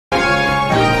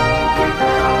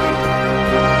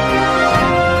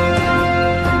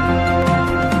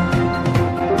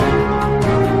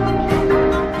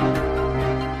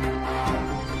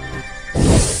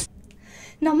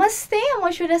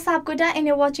Aishwarya Sapkota and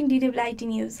you're watching DWIT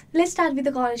News. Let's start with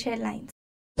the college headlines.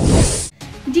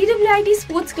 DWIT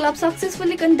Sports Club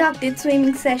successfully conducted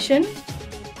swimming session.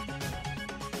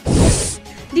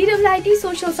 DWIT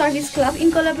Social Service Club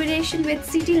in collaboration with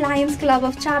City Lions Club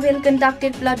of Chabel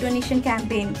conducted blood donation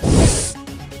campaign.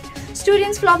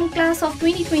 Students from class of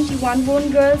 2021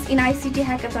 won girls in ICT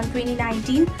Hackathon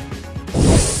 2019.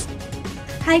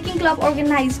 Hiking Club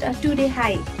organized a two-day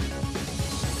hike.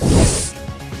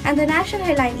 And the national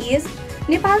headline is,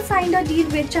 Nepal signed a deal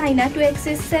with China to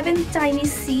access 7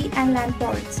 Chinese sea and land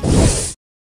ports.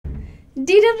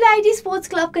 DWIT Sports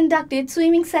Club conducted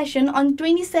swimming session on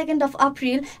 22nd of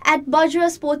April at Bajra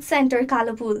Sports Center,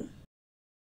 Kalapul.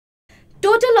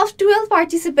 Total of 12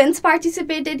 participants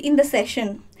participated in the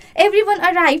session. Everyone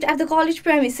arrived at the college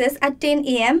premises at 10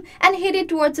 a.m. and headed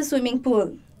towards the swimming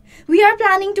pool. We are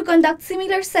planning to conduct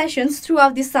similar sessions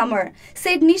throughout this summer,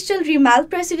 said Nishchal Rimal,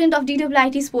 president of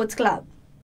DWIT Sports Club.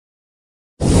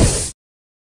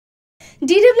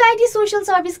 DWIT Social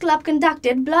Service Club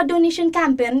conducted blood donation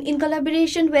campaign in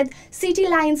collaboration with City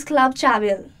Lions Club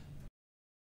Chabel.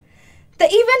 The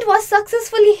event was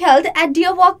successfully held at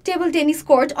Deerwalk Table Tennis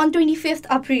Court on 25th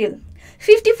April.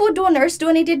 54 donors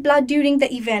donated blood during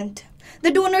the event.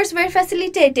 The donors were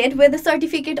facilitated with a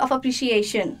certificate of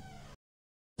appreciation.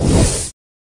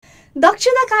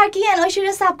 Dakshita Karki and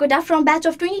Aishwarya Sapkota from batch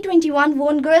of 2021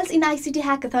 won girls in ICT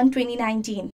Hackathon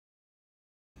 2019.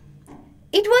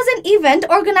 It was an event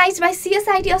organized by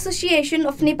CSIT Association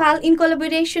of Nepal in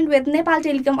collaboration with Nepal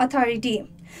Telecom Authority.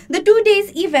 The 2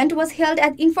 days event was held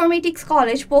at Informatics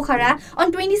College, Pokhara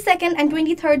on 22nd and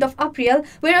 23rd of April,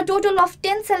 where a total of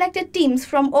 10 selected teams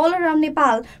from all around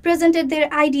Nepal presented their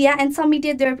idea and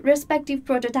submitted their respective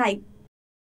prototype.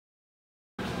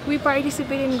 We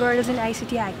participated in Girls in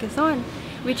ICT Hackathon,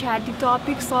 which had the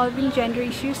topic solving gender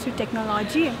issues through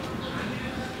technology.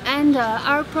 And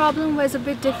our problem was a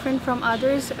bit different from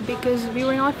others because we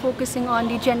were not focusing on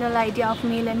the general idea of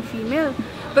male and female,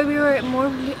 but we were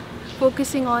more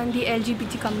focusing on the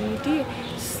LGBT community.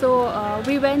 So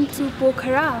we went to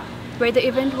Pokhara, where the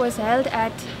event was held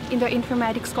in the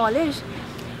Informatics College,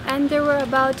 and there were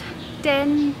about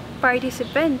 10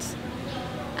 participants,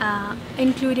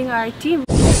 including our team.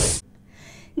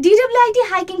 DWIT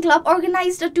Hiking Club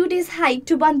organized a 2-day hike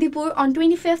to Bandipur on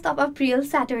 25th of April,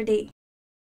 Saturday.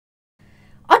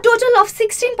 A total of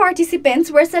 16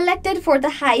 participants were selected for the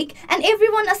hike and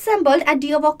everyone assembled at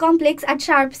Deerwalk complex at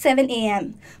sharp 7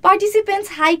 a.m. Participants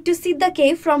hiked to Siddha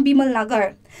Cave from Bimal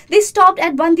Nagar. They stopped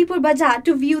at Bandipur Bazaar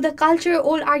to view the culture,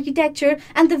 old architecture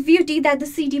and the beauty that the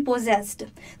city possessed.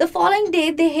 The following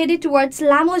day they headed towards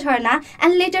Lamo Jharna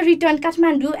and later returned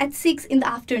Kathmandu at 6 in the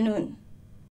afternoon.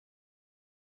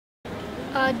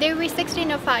 There were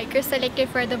 16 of hikers selected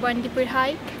for the Bandipur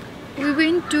hike. We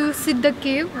went to Siddha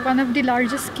Cave, one of the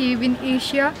largest cave in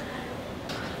Asia,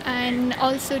 and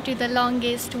also to the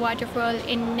longest waterfall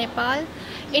in Nepal.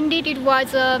 Indeed, it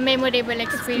was a memorable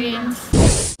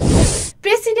experience.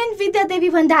 President Vidya Devi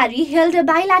Bhandari held a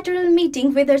bilateral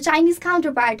meeting with her Chinese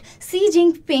counterpart Xi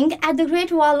Jinping at the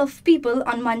Great Wall of People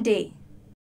on Monday.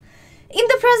 In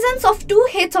the presence of 2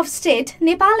 heads of state,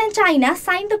 Nepal and China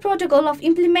signed the protocol of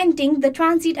implementing the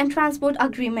Transit and Transport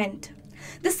Agreement.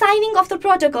 The signing of the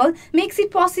protocol makes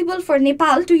it possible for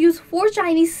Nepal to use 4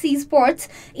 Chinese seaports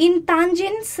in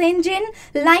Tianjin, Shenzhen,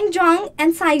 Liangzhong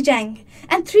and Zhejiang,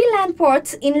 and 3 land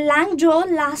ports in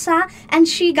Langzhou, Lhasa and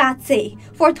Shigatse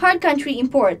for third country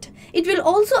import. It will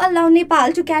also allow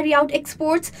Nepal to carry out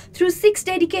exports through 6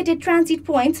 dedicated transit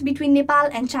points between Nepal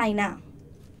and China.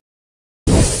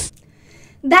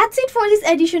 That's it for this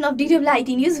edition of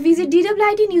DWIT News. Visit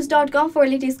dwitnews.com for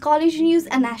latest college news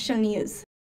and national news.